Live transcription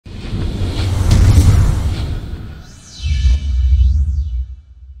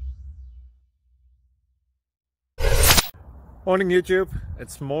Morning YouTube,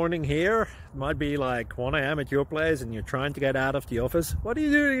 it's morning here. It might be like 1 a.m. at your place and you're trying to get out of the office. What are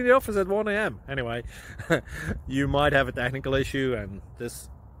you doing in the office at 1 a.m? Anyway, you might have a technical issue and this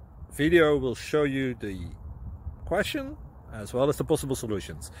video will show you the question as well as the possible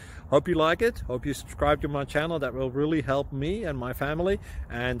solutions. Hope you like it, hope you subscribe to my channel. That will really help me and my family,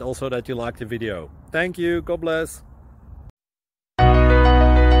 and also that you like the video. Thank you, God bless.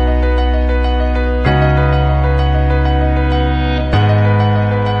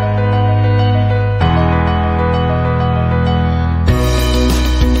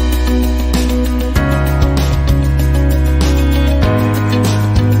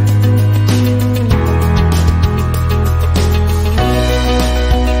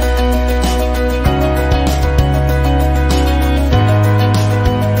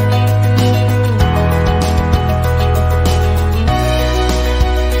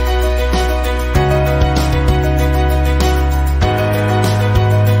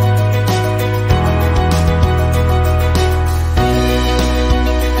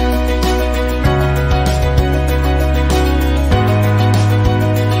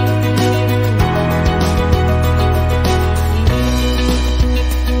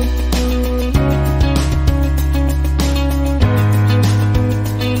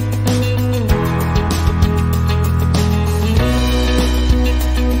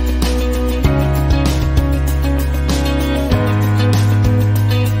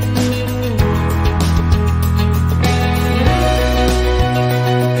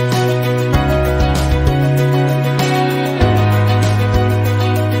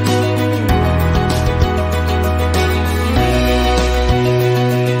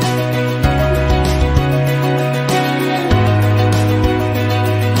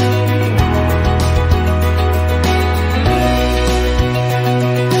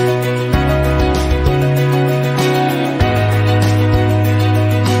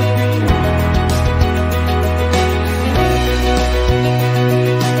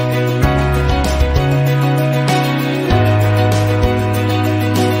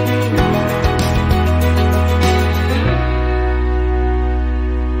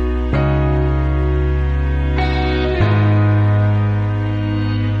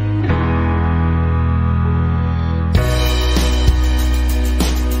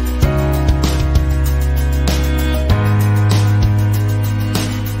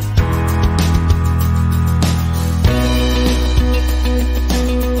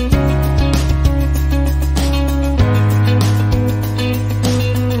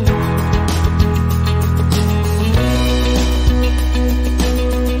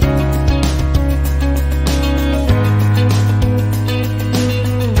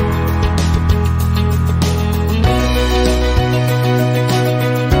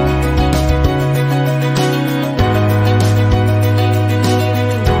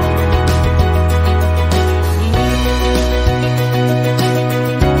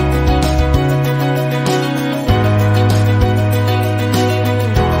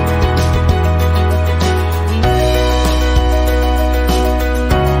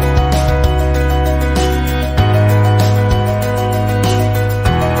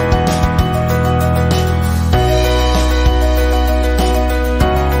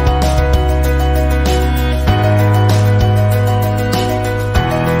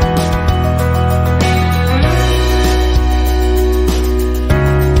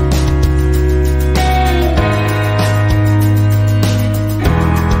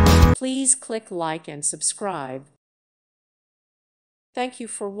 Please click like and subscribe. Thank you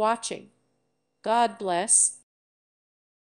for watching. God bless.